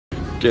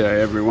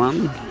G'day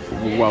everyone,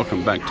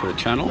 welcome back to the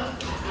channel.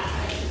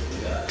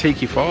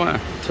 Tiki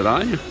fire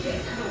today,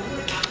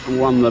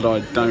 one that I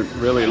don't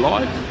really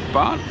like,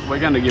 but we're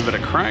going to give it a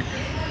crack.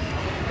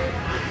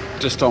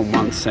 Just on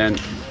 1 cent,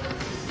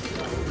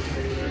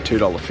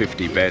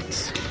 $2.50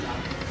 bets.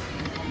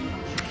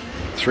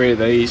 3 of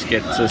these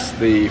gets us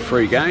the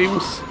free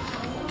games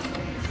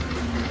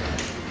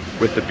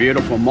with the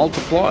beautiful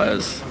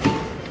multipliers,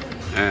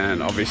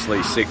 and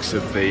obviously 6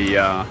 of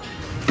the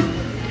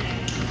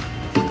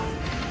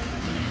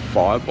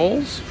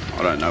fireballs.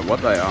 I don't know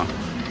what they are.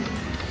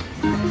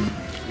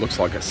 Looks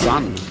like a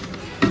sun.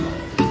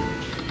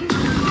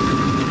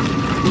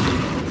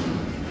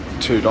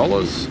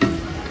 $2.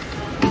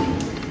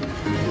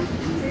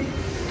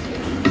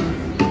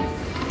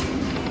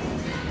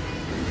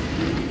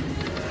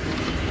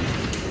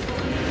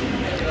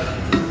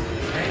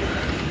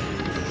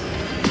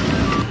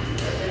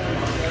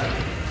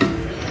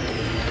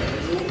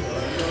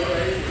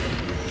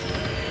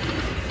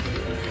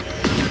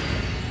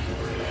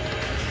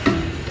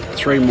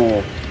 Three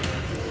more,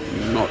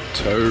 not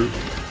 2.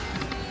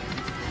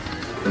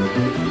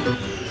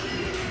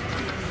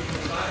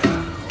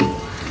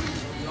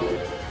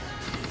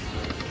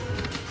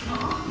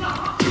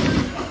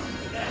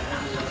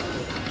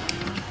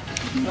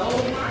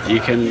 You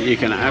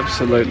can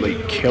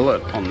absolutely kill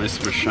it on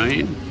this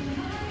machine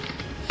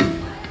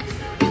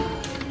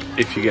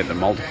if you get the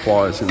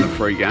multipliers in the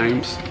free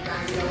games.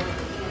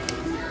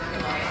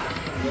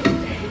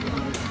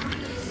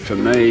 For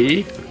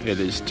me, it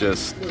is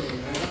just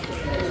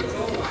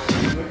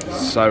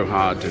so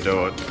hard to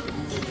do it.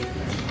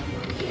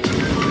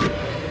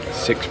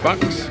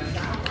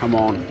 $6, come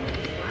on.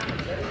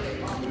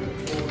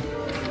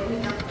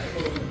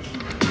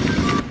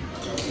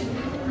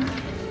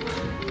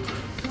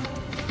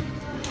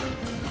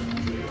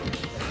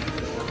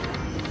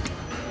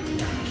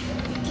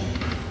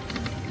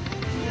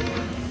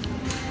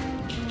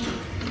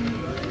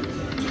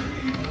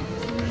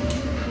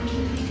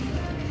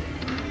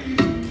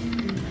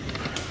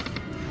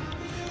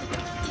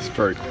 It's a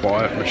very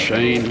quiet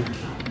machine.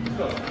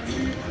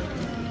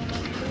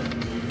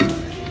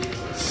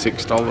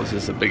 $6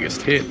 is the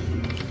biggest hit.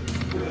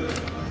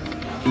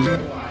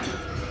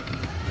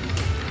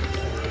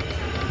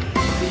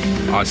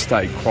 I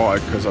stayed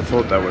quiet because I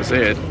thought that was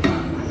it.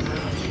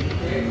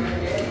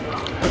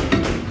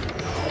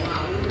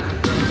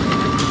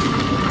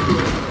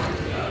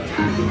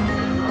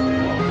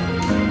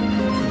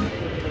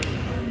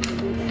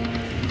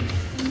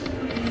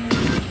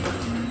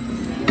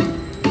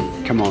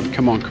 Come on,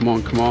 come on, come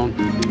on, come on.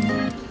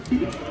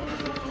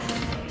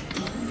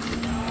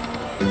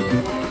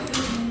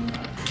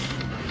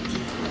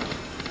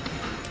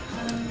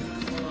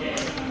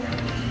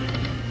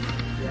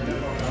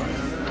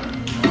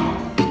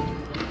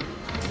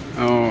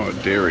 Oh,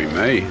 dearie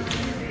me.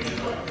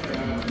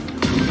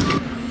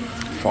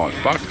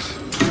 $5.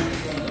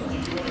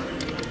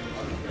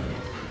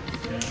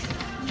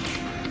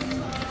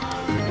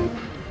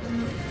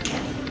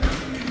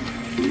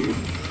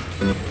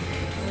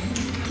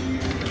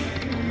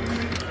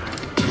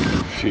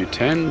 A few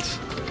 10s.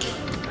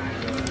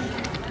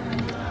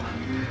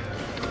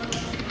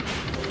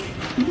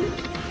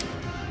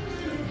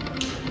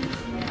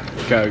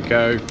 Go,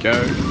 go,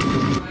 go.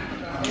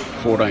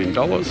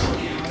 $14.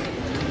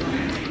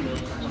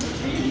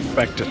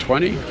 Back to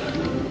 20.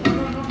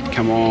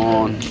 Come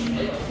on.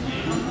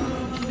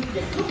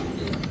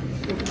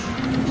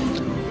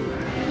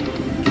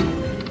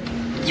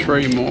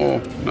 Three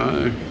more.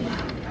 No.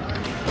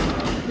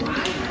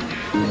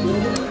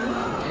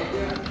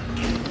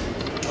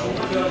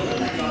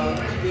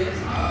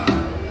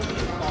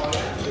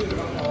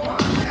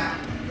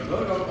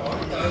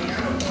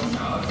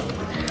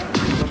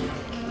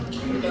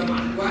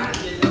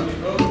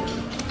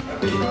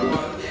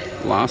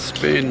 Last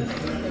spin.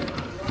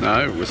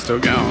 No, we're still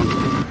going.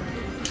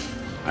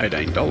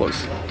 $18.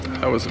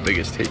 That was the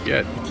biggest hit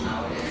yet.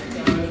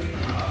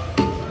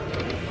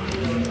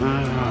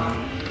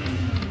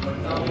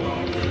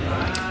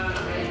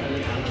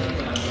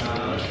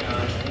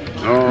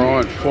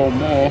 Alright, 4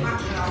 more.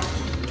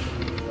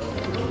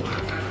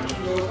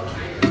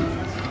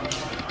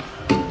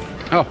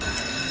 Oh,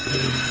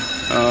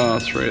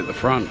 3 at the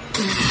front.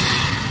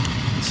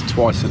 It's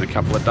twice in a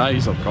couple of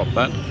days I've got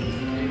that.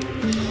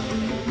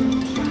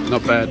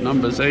 Not bad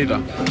numbers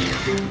either.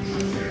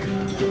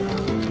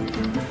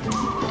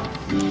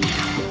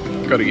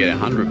 Got to get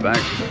 100 back.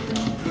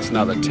 It's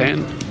another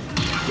 10.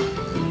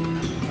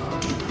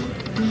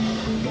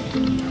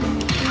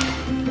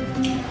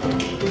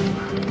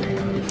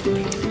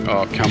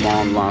 Oh, come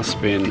on, last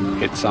spin.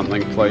 Hit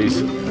something,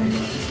 please.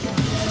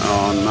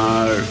 Oh,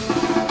 no.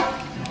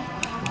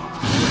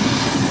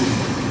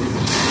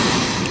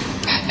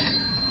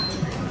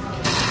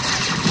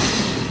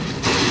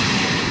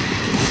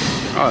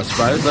 I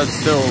suppose that's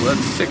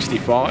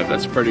 65.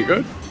 That's pretty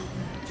good.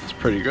 It's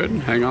pretty good.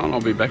 Hang on,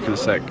 I'll be back in a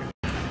sec.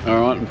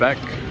 Alright, I'm back.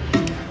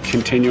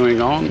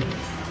 Continuing on.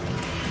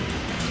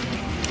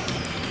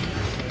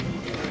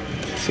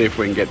 See if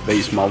we can get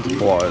these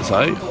multipliers,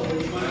 eh?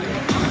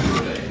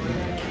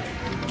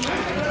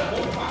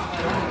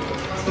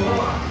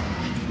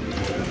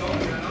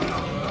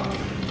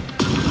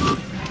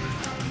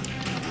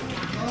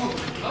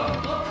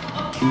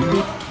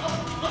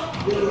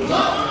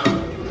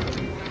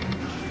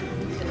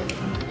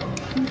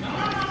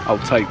 I'll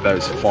take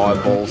those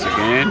fireballs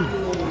again.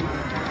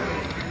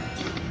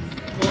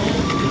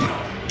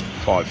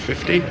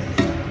 $5.50.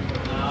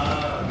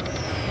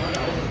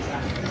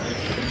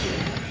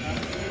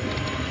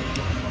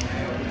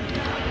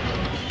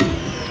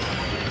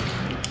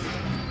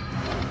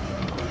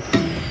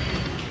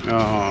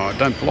 Oh,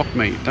 don't block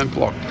me, don't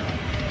block.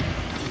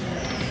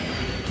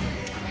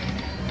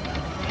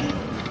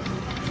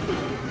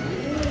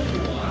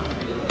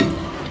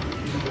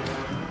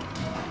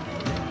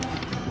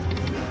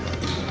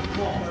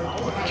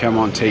 Come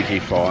on, Tiki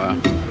Fire.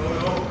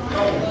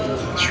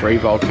 3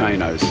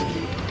 volcanoes.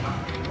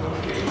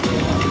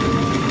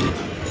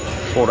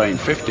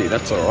 $14.50,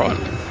 that's all right.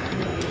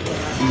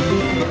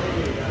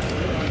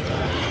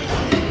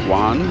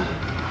 1,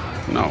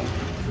 no.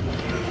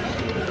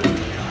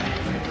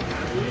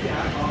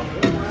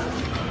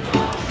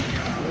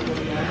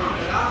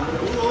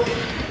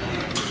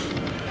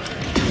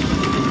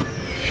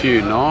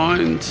 Few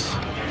 9s.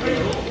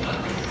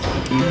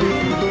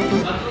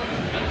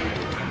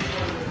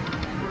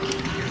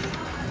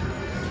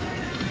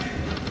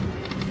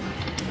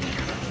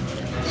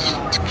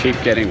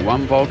 Keep getting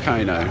 1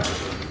 volcano.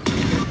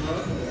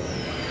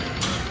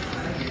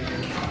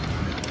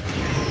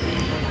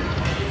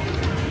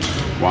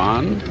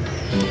 1.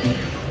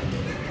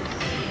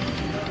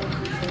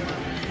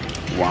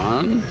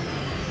 1.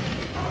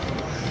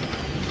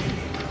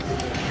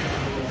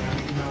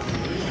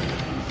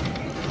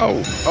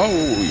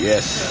 Oh,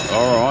 yes.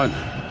 All right.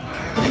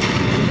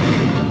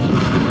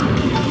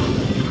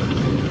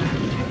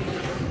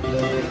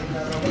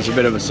 It was a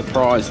bit of a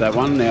surprise, that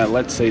one. Now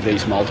let's see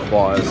these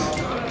multipliers.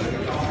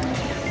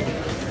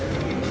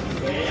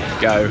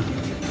 Go.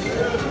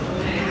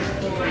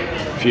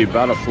 A few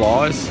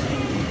butterflies.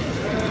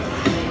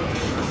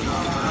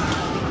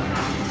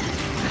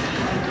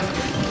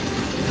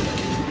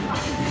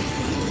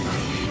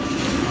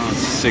 Oh,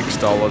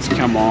 $6.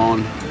 Come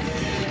on.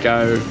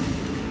 Go.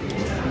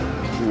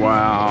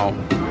 Wow.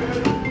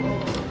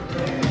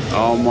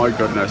 Oh my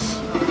goodness.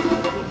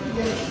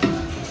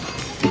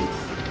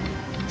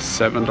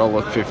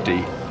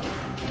 $7.50.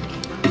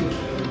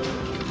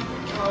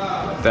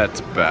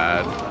 That's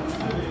bad.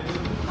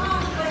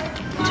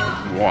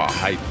 Wow, I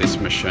hate this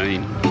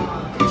machine.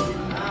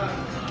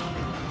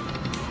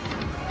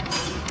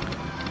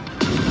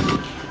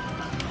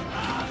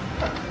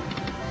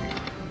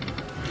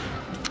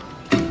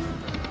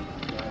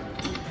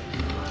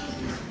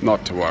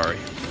 Not to worry.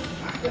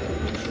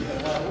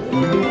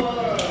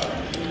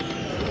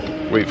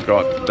 We've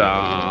got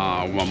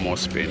 1 more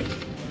spin.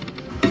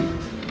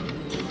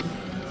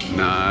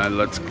 No,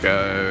 let's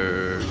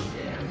go.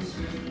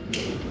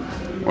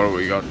 What do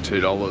we got?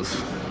 $2.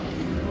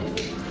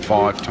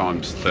 5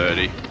 times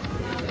 30.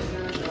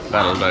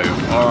 That'll do.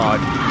 All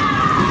right.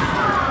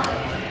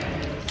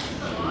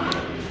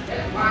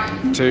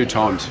 2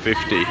 times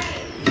 50.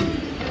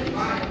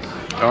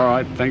 All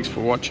right. Thanks for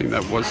watching.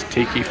 That was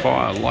Tiki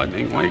Fire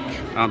Lightning Week.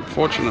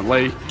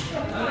 Unfortunately,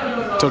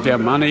 took our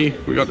money.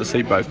 We got to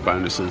see both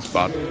bonuses,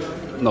 but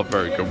not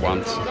very good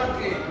ones.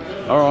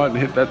 All right.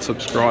 Hit that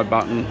subscribe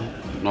button,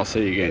 and I'll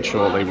see you again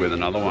shortly with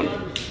another one.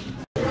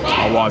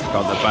 My wife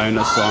got the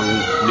bonus on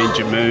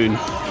Ninja Moon.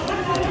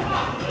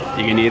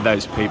 You can hear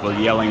those people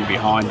yelling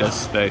behind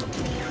us. They're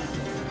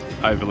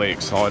overly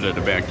excited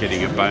about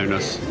getting a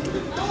bonus.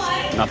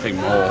 Nothing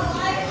more.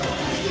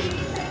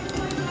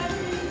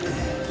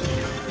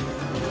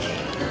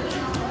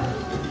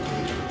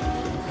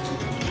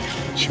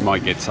 She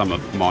might get some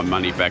of my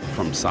money back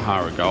from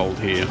Sahara Gold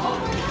here.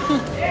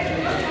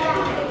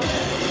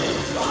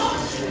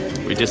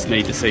 We just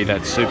need to see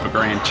that super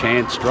grand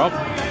chance drop.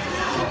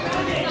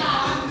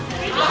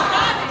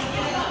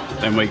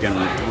 Then we can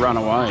run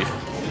away.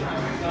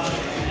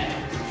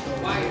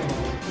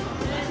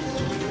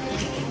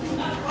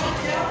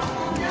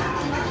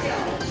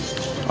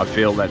 I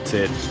feel that's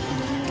it.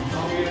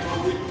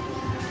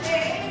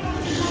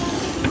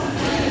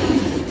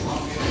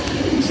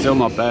 Still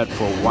not bad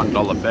for a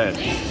 $1 bet.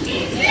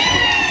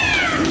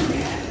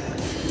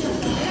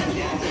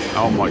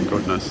 Oh my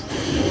goodness.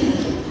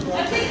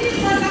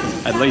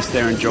 At least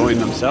they're enjoying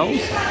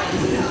themselves.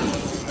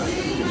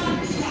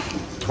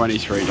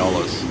 $23,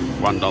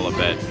 $1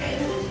 bet.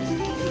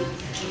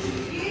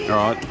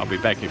 Alright, I'll be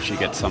back if she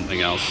gets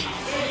something else.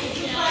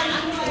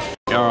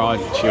 Alright,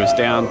 she was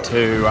down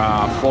to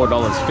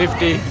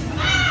 $4.50.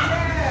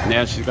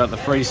 Now she's got the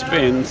free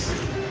spins.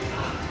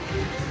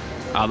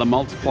 Are the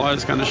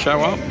multipliers going to show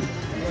up?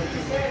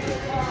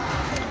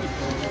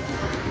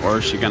 Or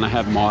is she going to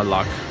have my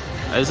luck?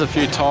 There's a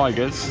few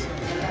tigers.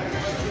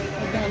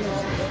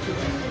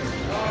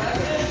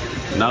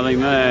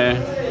 Nothing there.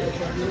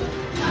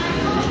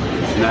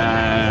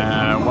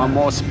 Nah, 1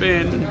 more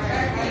spin.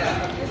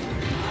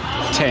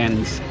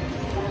 10s.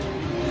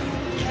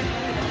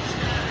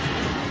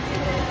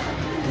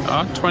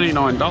 Oh,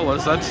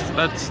 $29.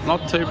 That's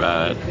not too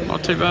bad.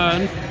 Not too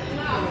bad.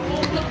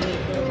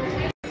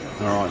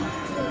 All right.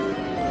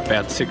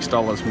 About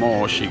 $6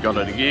 more. She got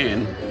it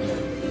again.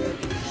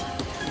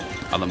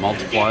 Are the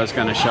multipliers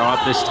going to show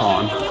up this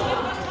time?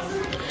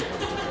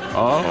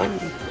 Oh,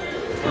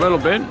 a little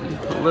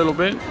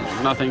bit.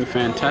 Nothing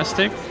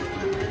fantastic.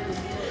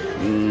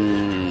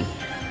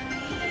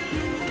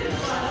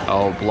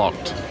 Oh,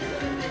 blocked.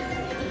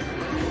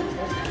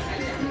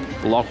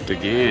 Blocked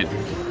again.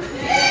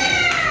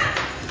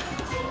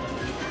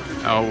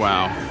 Oh,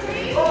 wow.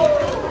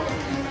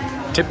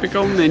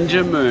 Typical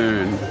Ninja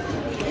Moon.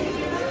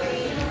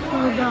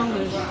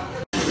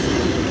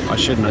 I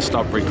shouldn't have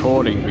stopped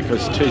recording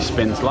because 2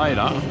 spins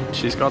later,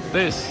 she's got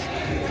this.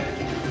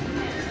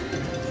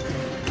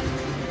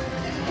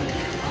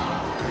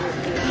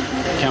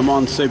 Come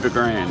on, Super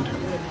Grand.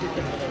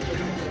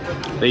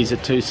 These are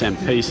 2-cent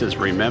pieces,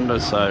 remember,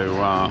 so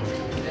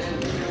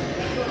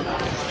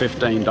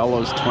 $15,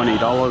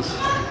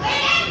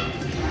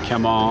 $20.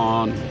 Come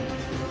on.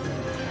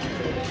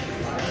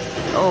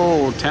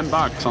 Oh,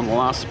 $10 on the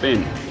last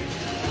spin.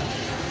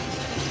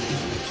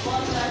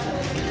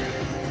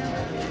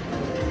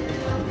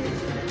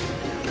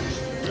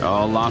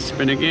 Oh, last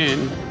spin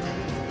again.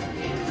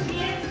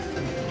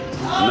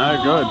 No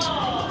good.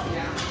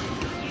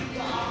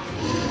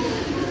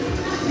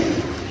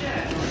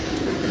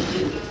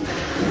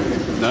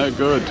 No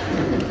good.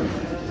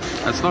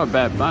 That's not a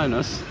bad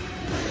bonus.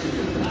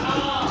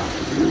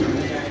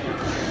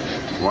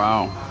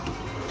 Wow.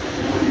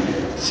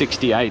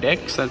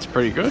 68x, that's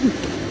pretty good.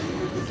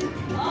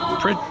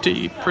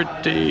 Pretty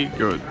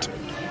good.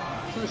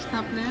 So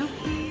stop now?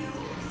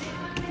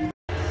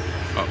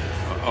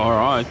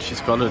 Alright,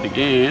 she's got it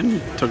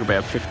again. Took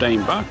about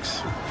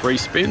 $15. 3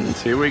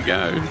 spins, here we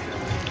go.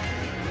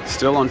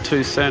 Still on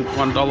 2-cent,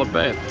 $1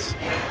 bets.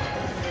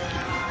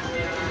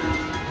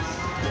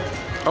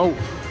 Oh,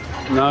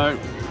 no.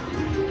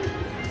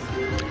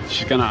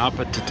 She's gonna up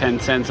it to 10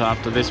 cents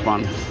after this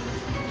one.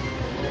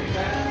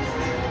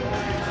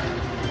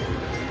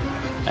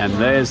 And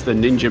there's the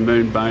Ninja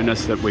Moon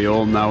bonus that we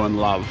all know and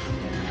love.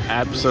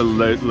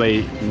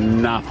 Absolutely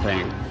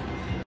nothing.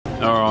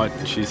 Alright,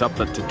 she's upped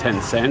it to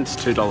 10 cents,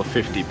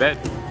 $2.50 bet,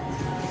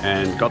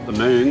 and got the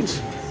moons.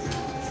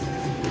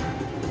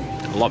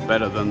 A lot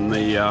better than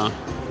the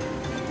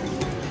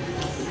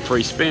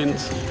free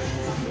spins.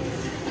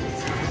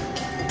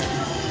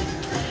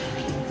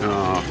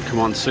 Oh, come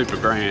on, Super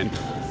Grand,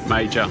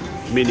 Major,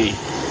 Mini,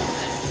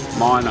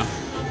 Minor.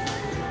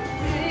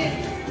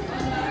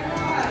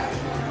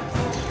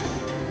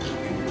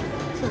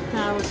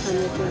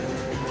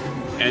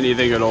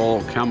 Anything at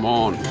all, come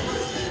on.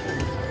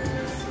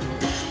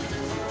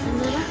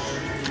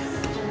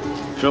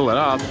 Fill it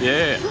up,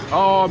 yeah.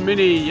 Oh,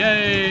 Mini,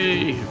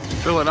 yay!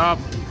 Fill it up.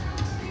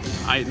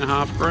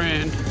 8.5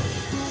 grand.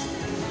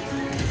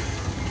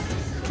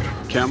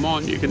 Come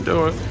on, you can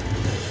do it.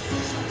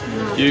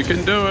 You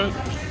can do it.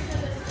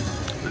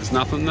 There's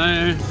nothing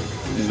there.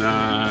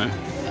 No.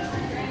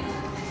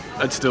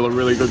 That's still a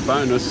really good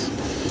bonus.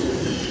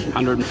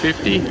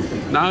 150?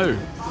 No.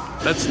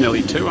 That's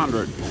nearly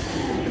 200.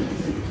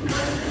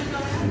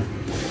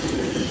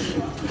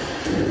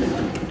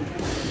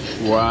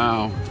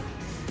 Wow.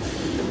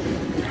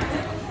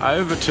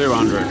 Over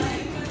 200.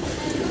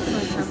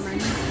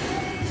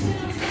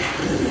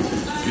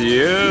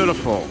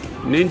 Beautiful.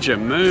 Ninja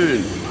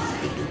Moon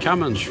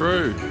coming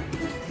through.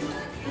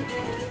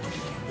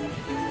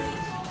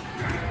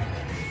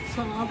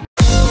 So